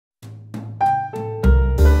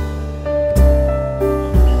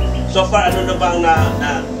So far, ano na bang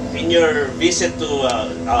in your visit to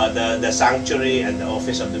the sanctuary and the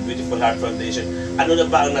office of the Beautiful Heart Foundation, ano na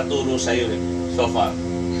ba ang naturo sa iyo so far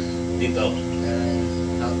dito?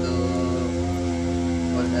 How to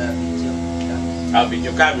hold a video cam.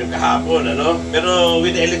 Video cam yung kahapon, ano? Pero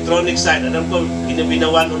with the electronic side, alam ko,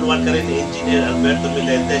 binawan-on-one ka rin ni Engineer Alberto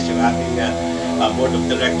Melendez, yung ating Board of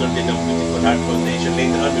Director din ng Beautiful Heart Foundation.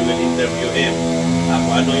 Later on, we will interview him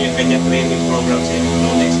kung ano yung kanyang training program sa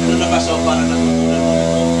electronics. Ano na ba so far ang natutunan mo ng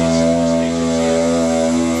stations here?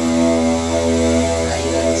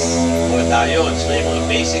 Diodes. Mga diodes, so yung mga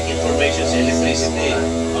basic information sa electricity.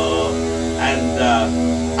 And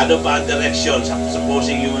ano ba ang direction?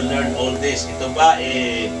 Supposing you will learn all this, ito ba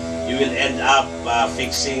you will end up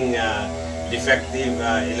fixing defective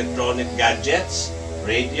electronic gadgets,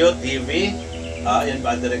 radio, TV? Yan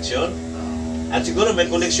ba ang direksyon? At siguro may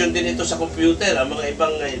connection din ito sa computer. Ang mga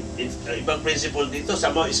ibang principle dito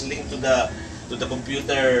somehow is linked to the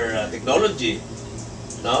computer technology,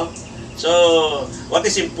 no? So what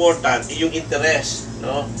is important yung interest,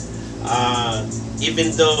 no?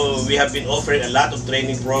 Even though we have been offering a lot of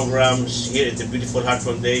training programs here at the Beautiful Heart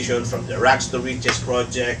Foundation, from the Rags to Riches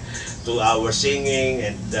project to our singing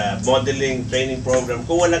and modeling training program,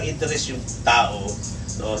 kung walang interest yung tao,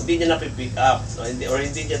 no, hindi niya napipick up, no,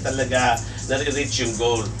 hindi niya talaga nare-reach yung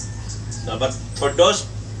goal. No, but for those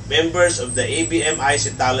members of the ABM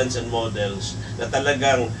IC Talents and Models na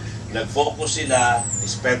talagang nag-focus sila,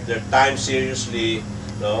 spend their time seriously,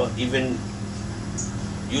 no, even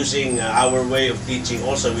using our way of teaching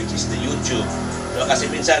also, which is the YouTube. No,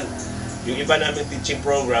 kasi minsan yung iba namin teaching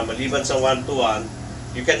program, maliban sa one-to-one,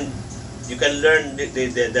 you can learn the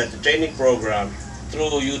training program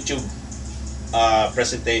through YouTube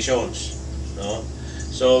presentations, no?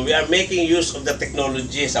 So we are making use of the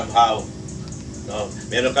technology somehow, no?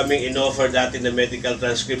 Meron kaming in-offer dati na medical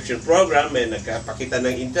transcription program, may nagpakita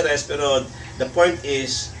ng interest, pero the point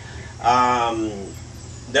is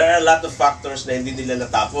there are a lot of factors na hindi nila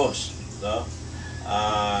natapos, no?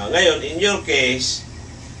 Ngayon, in your case,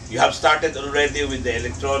 you have started already with the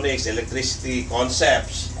electronics, electricity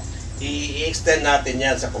concepts. I-extend natin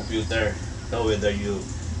yan sa computer, no? Whether you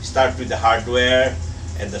start with the hardware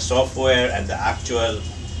and the software and the actual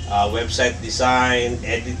website design,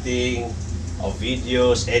 editing of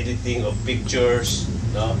videos, editing of pictures,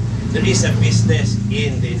 no? There is a business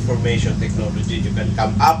in the information technology. You can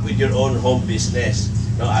come up with your own home business,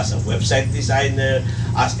 no? As a website designer,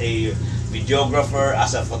 as a videographer,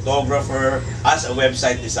 as a photographer, as a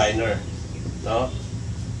website designer, no?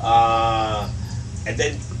 And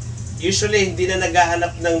then usually hindi na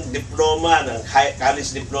naghahanap ng diploma, ng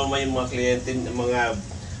college diploma yung mga kliyente, mga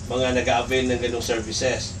nag-a-avail ng ganung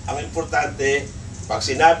services. Ang importante, pag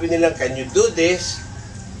sinabi nilang, can you do this?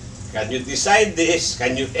 Can you design this?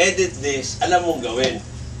 Can you edit this? Alam mong gawin.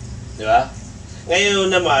 Di ba? Ngayon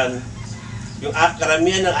naman, yung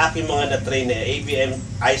karamihan ng aking mga na-train na ABM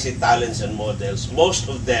IC Talents and Models, most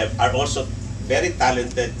of them are also very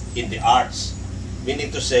talented in the arts. Meaning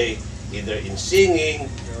to say, either in singing,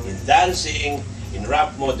 in dancing, in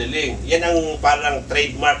rap modeling. Yan ang parang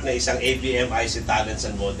trademark na isang ABM IC Talents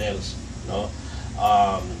and Models, no?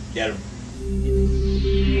 They're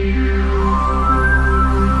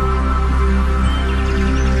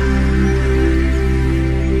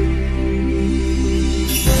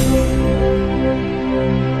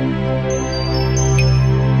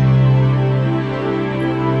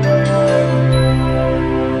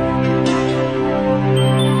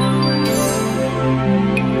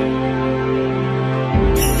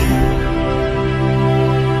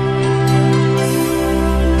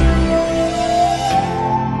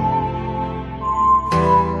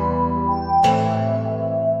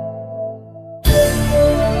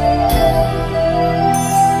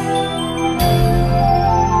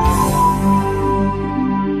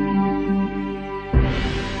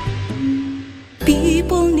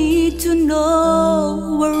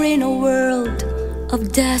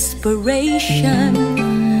desperation.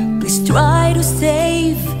 Please try to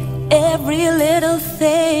save every little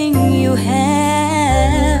thing you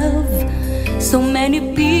have. So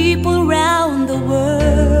many people around the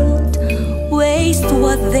world waste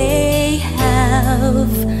what they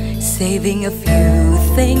have. Saving a few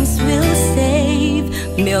things will save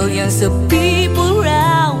millions of people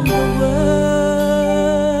around the world.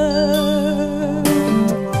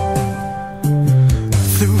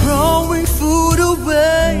 Throwing food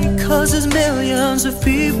away causes millions of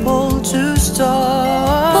people to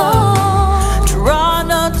starve. Try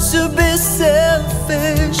not to be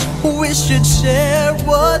selfish, we should share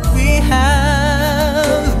what we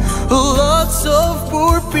have. Lots of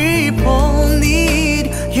poor people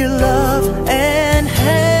need your love.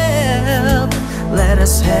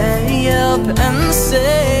 up and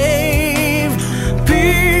say